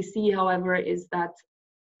 What we see, however, is that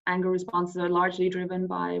anger responses are largely driven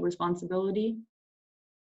by responsibility.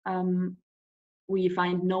 We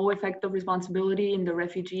find no effect of responsibility in the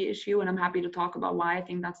refugee issue, and I'm happy to talk about why I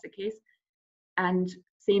think that's the case. And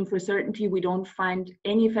same for certainty, we don't find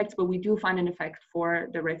any effects, but we do find an effect for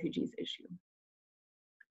the refugees issue.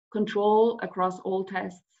 Control across all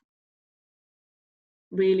tests,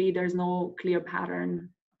 really there's no clear pattern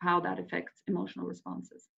how that affects emotional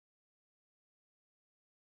responses.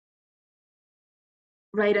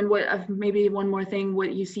 Right, and what maybe one more thing,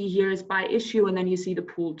 what you see here is by issue, and then you see the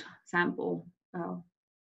pooled sample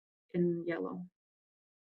in yellow.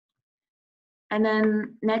 And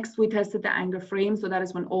then next we tested the anger frame, so that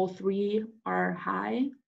is when all 3 are high.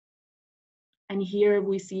 And here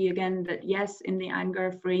we see again that yes, in the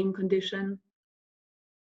anger frame condition,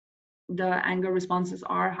 the anger responses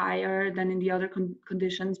are higher than in the other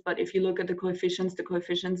conditions. But if you look at the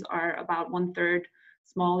coefficients are about 1/3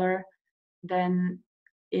 smaller than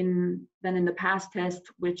in the past test,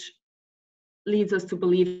 which leads us to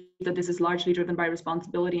believe that this is largely driven by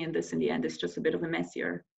responsibility, and this in the end is just a bit of a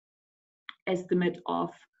messier estimate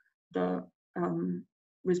of the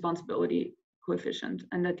responsibility coefficient,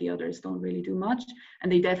 and that the others don't really do much,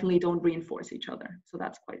 and they definitely don't reinforce each other. So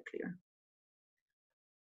that's quite clear.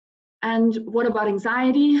 And what about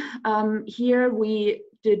anxiety? Here we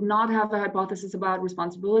did not have a hypothesis about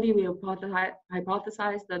responsibility. We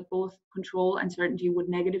hypothesized that both control and certainty would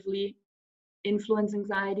negatively influence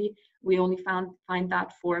anxiety. We only find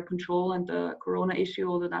that for control and the corona issue,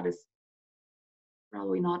 although that is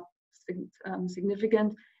probably not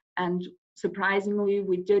significant. And surprisingly,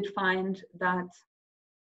 we did find that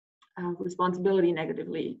responsibility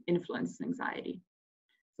negatively influences anxiety.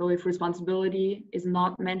 So if responsibility is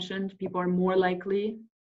not mentioned, people are more likely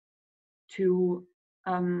to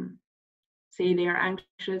say they are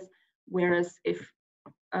anxious, whereas if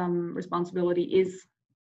responsibility is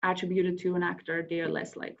attributed to an actor, they are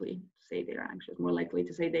less likely to say they are anxious, more likely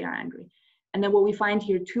to say they are angry. And then what we find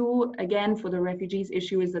here too, again, for the refugees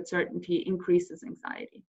issue, is that certainty increases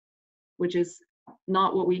anxiety, which is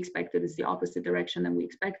not what we expected. It's the opposite direction than we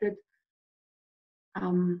expected.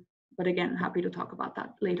 But again, happy to talk about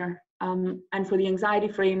that later. And for the anxiety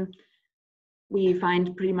frame, we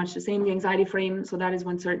find pretty much the same. The anxiety frame, so that is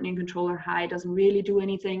when certainty and control are high, doesn't really do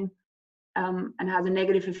anything, and has a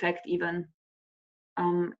negative effect even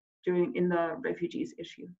in the refugees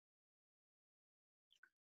issue.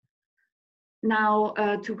 Now,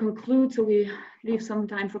 to conclude, so we leave some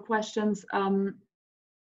time for questions.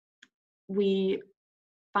 We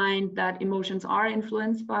find that emotions are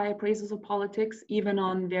influenced by appraisals of politics, even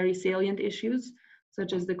on very salient issues,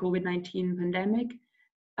 such as the COVID-19 pandemic,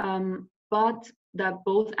 but that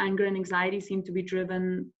both anger and anxiety seem to be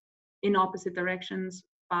driven in opposite directions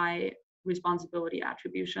by responsibility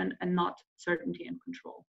attribution and not certainty and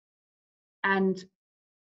control. And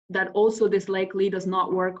that also this likely does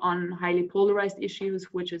not work on highly polarized issues,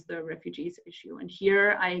 which is the refugees issue. And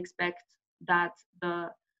here I expect that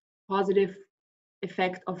the positive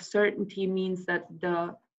effect of certainty means that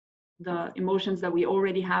the emotions that we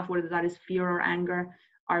already have, whether that is fear or anger,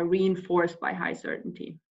 are reinforced by high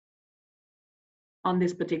certainty on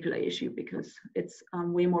this particular issue, because it's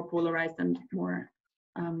way more polarized and more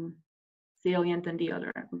salient than the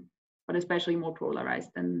other, but especially more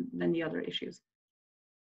polarized than the other issues.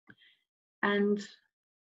 And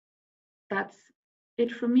that's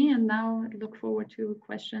it for me. And now I look forward to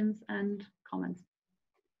questions and comments.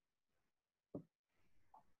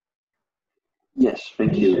 Yes,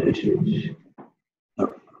 thank you.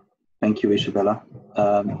 Oh, thank you, Isabella.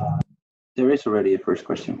 There is already a first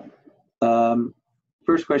question.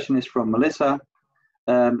 First question is from Melissa.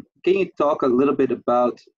 Can you talk a little bit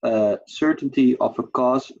about certainty of a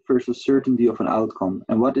cause versus certainty of an outcome,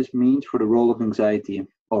 and what this means for the role of anxiety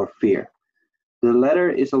or fear? The latter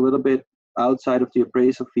is a little bit outside of the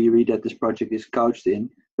appraisal theory that this project is couched in,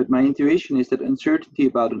 but my intuition is that uncertainty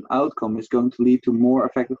about an outcome is going to lead to more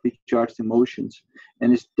effectively charged emotions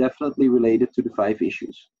and is definitely related to the 5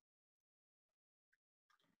 issues.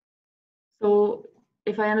 So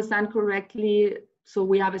if I understand correctly, so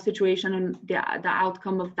we have a situation and the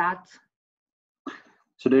outcome of that.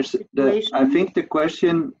 So there's I think the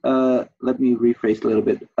question, let me rephrase a little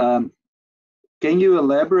bit. Can you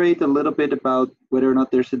elaborate a little bit about whether or not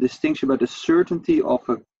there's a distinction about the certainty of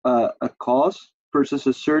a cause versus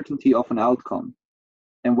a certainty of an outcome,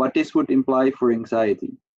 and what this would imply for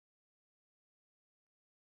anxiety?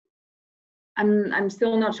 I'm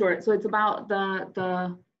still not sure. So it's about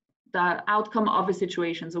the outcome of a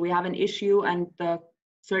situation. So we have an issue and the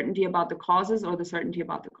certainty about the causes or the certainty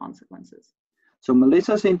about the consequences. So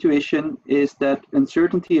Melissa's intuition is that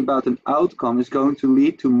uncertainty about an outcome is going to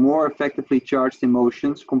lead to more effectively charged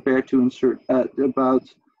emotions compared to about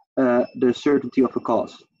the certainty of a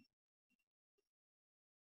cause.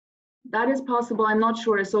 That is possible. I'm not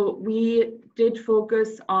sure. So we did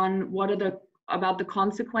focus on what are about the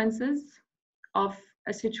consequences of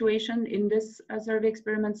a situation in this survey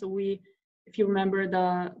experiment. So if you remember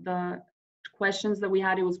the questions that we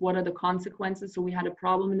had, it was what are the consequences. So we had a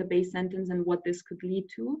problem in the base sentence and what this could lead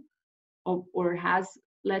to or has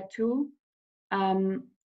led to.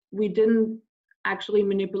 We didn't actually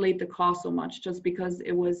manipulate the cause so much just because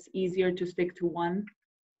it was easier to stick to one.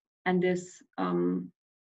 And this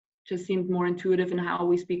just seemed more intuitive in how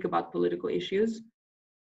we speak about political issues.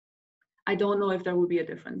 I don't know if there would be a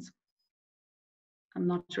difference. I'm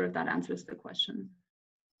not sure if that answers the question.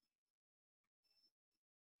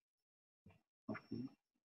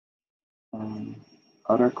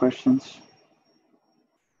 Other questions?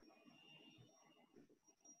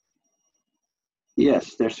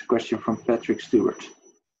 Yes, there's a question from Patrick Stewart.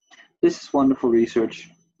 This is wonderful research.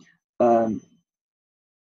 Could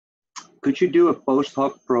you do a post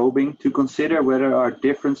hoc probing to consider whether there are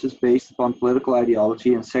differences based upon political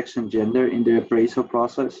ideology and sex and gender in the appraisal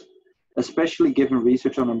process, especially given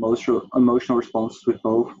research on emotional responses with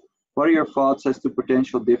both? What are your thoughts as to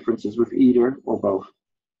potential differences with either or both?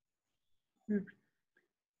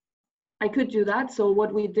 I could do that. So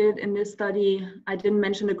what we did in this study, I didn't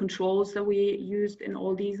mention the controls that we used in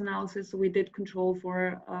all these analyses. So we did control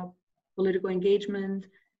for political engagement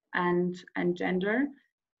and gender.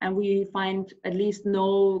 And we find at least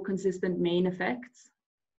no consistent main effects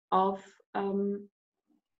of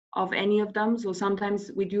any of them. So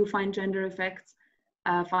sometimes we do find gender effects.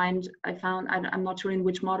 I'm not sure in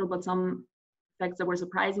which model, but some effects that were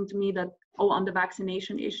surprising to me that, on the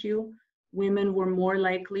vaccination issue, women were more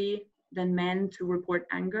likely than men to report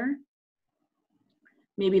anger.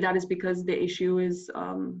 Maybe that is because the issue is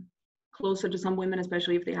closer to some women,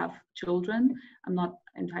 especially if they have children. I'm not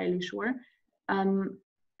entirely sure.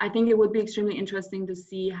 I think it would be extremely interesting to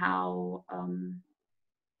see how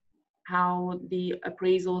the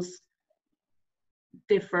appraisals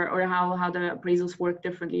differ, or how the appraisals work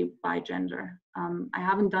differently by gender. I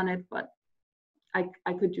haven't done it, but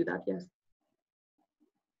I could do that, yes.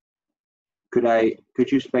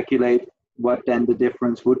 Could you speculate what then the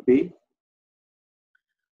difference would be?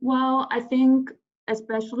 Well, I think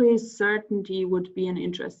especially certainty would be an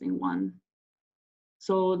interesting one.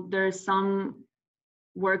 So there's some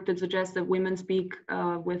work that suggests that women speak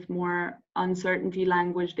with more uncertainty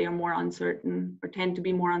language. They are more uncertain, or tend to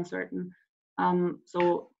be more uncertain.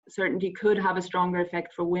 So certainty could have a stronger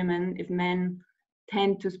effect for women if men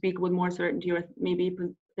tend to speak with more certainty, or maybe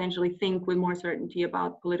potentially think with more certainty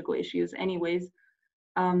about political issues anyways.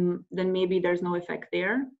 Then maybe there's no effect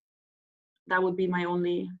there. That would be my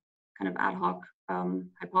only kind of ad hoc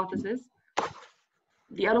hypothesis.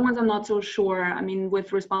 The other ones I'm not so sure. I mean,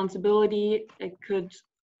 with responsibility, it could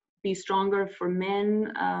be stronger for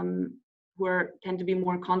men who tend to be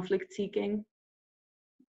more conflict seeking,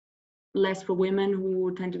 less for women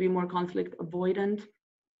who tend to be more conflict avoidant.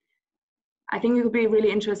 I think it would be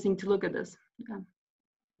really interesting to look at this. Yeah.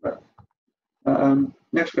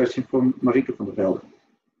 Next question from Marieke van der Velde.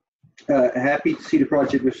 Happy to see the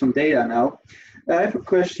project with some data now. I have a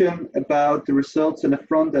question about the results and the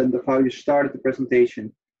front end of how you started the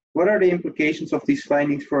presentation. What are the implications of these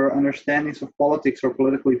findings for our understandings of politics or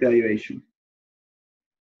political evaluation?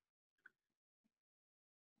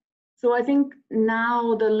 So I think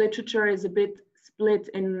now the literature is a bit split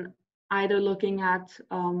in either looking at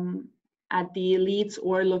the elites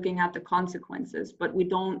or looking at the consequences, but we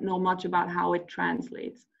don't know much about how it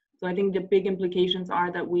translates. So I think the big implications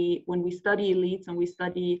are that when we study elites and we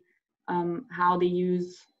study how they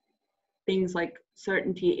use things like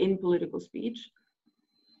certainty in political speech,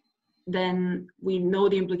 then we know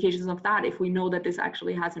the implications of that if we know that this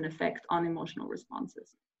actually has an effect on emotional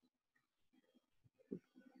responses.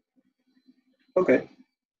 Okay,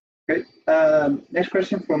 great. Next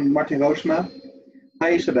question from Martin Roosma.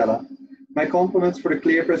 Hi Isabella, my compliments for the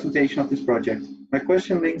clear presentation of this project. My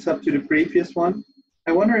question links up to the previous one.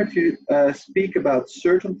 I wonder if you speak about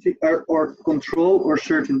certainty or control or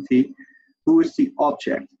certainty, who is the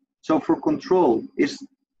object? So for control, is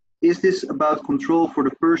this about control for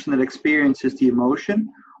the person that experiences the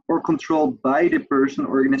emotion, or control by the person or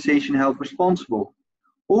organization held responsible,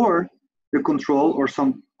 or the control or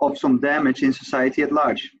some damage in society at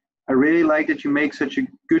large? I really like that you make such a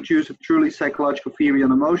good use of truly psychological theory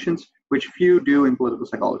on emotions, which few do in political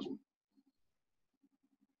psychology.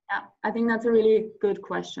 Yeah, I think that's a really good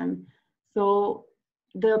question. So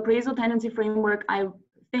the appraisal tendency framework, I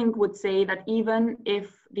think, would say that even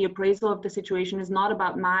if the appraisal of the situation is not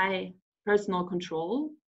about my personal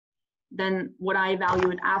control, then what I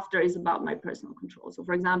evaluate after is about my personal control. So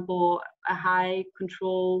for example, a high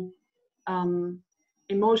control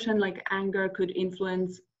emotion like anger could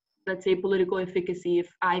influence, let's say, political efficacy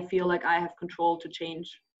if I feel like I have control to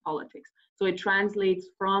change politics. So it translates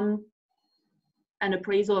from an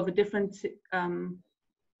appraisal of a different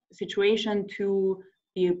situation to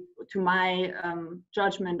my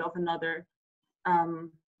judgment of another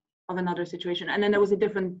situation. And then there was a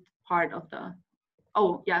different part of the,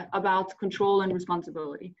 about control and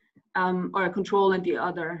responsibility, or control and the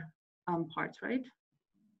other parts, right?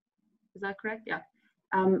 Is that correct? Yeah.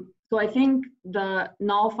 So I think the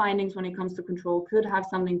null findings when it comes to control could have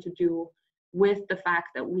something to do with the fact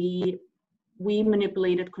that we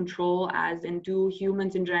manipulated control, as in, do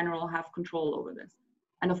humans in general have control over this?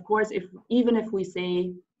 And of course, even if we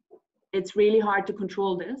say it's really hard to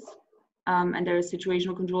control this, and there is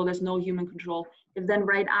situational control, there's no human control, if then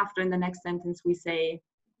right after in the next sentence we say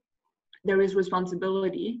there is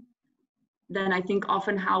responsibility, then I think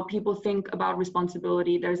often how people think about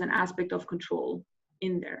responsibility, there's an aspect of control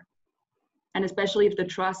in there. And especially if they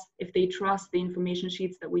trust the information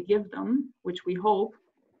sheets that we give them, which we hope,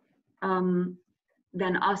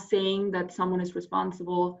 then us saying that someone is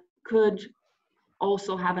responsible could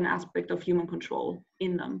also have an aspect of human control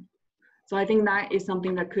in them. So I think that is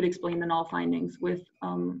something that could explain the null findings with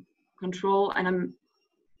control. And I'm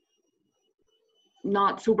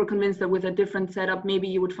not super convinced that with a different setup, maybe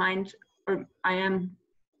you would find, or I am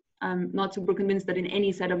not super convinced that in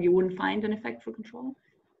any setup you wouldn't find an effect for control.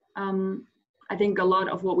 I think a lot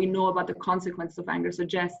of what we know about the consequences of anger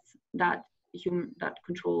suggests that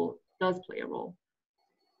control does play a role.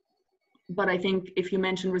 But I think if you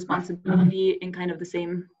mention responsibility in kind of the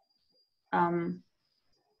same, in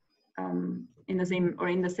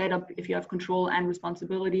the setup, if you have control and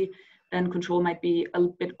responsibility, then control might be a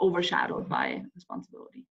bit overshadowed by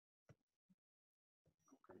responsibility.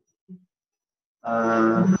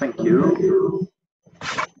 Thank you.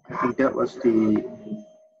 I think that was the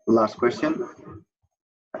last question.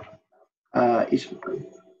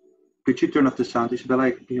 Could you turn off the sound, Isabella?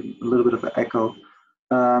 I hear a little bit of an echo.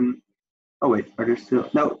 Oh wait, are there still?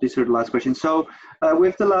 No, these are the last questions. So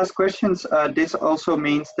with the last questions, this also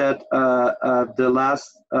means that the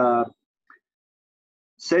last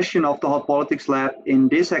session of the Hot Politics Lab in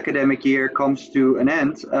this academic year comes to an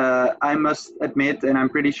end. I must admit, and I'm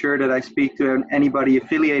pretty sure that I speak to anybody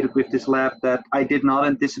affiliated with this lab, that I did not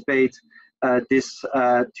anticipate this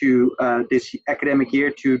academic year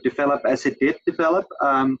to develop as it did develop.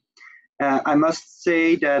 I must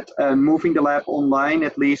say that moving the lab online,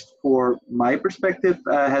 at least for my perspective,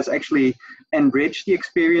 has actually enriched the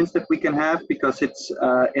experience that we can have, because it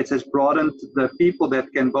has broadened the people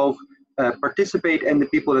that can both participate and the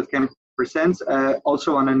people that can present,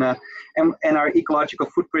 also on and our ecological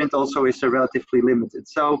footprint also is relatively limited.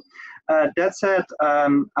 So that said,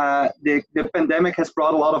 the pandemic has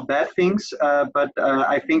brought a lot of bad things, but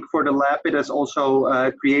I think for the lab it has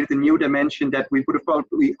also created a new dimension that we would have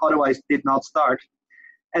probably otherwise did not start.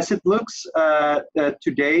 As it looks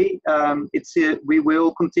today, we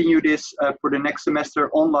will continue this for the next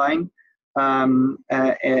semester online, and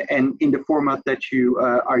in the format that you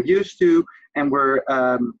are used to, and we're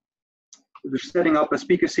setting up a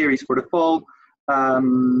speaker series for the fall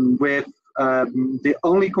with the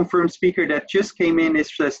only confirmed speaker that just came in is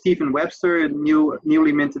Stephen Webster, a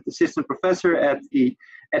newly minted assistant professor at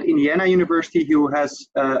Indiana University, who has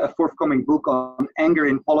a forthcoming book on anger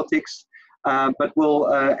in politics. But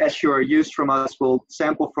will, as you are used from us, will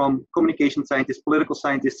sample from communication scientists, political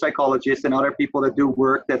scientists, psychologists, and other people that do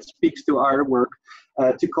work that speaks to our work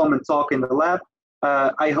to come and talk in the lab.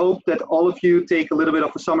 I hope that all of you take a little bit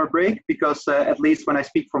of a summer break, because at least when I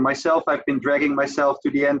speak for myself, I've been dragging myself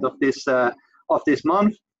to the end of this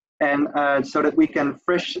month, and so that we can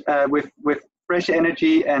with fresh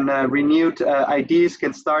energy and renewed ideas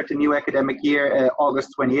can start a new academic year,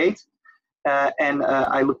 August 28th. And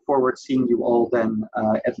I look forward to seeing you all then,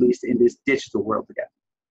 at least in this digital world again.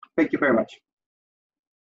 Thank you very much.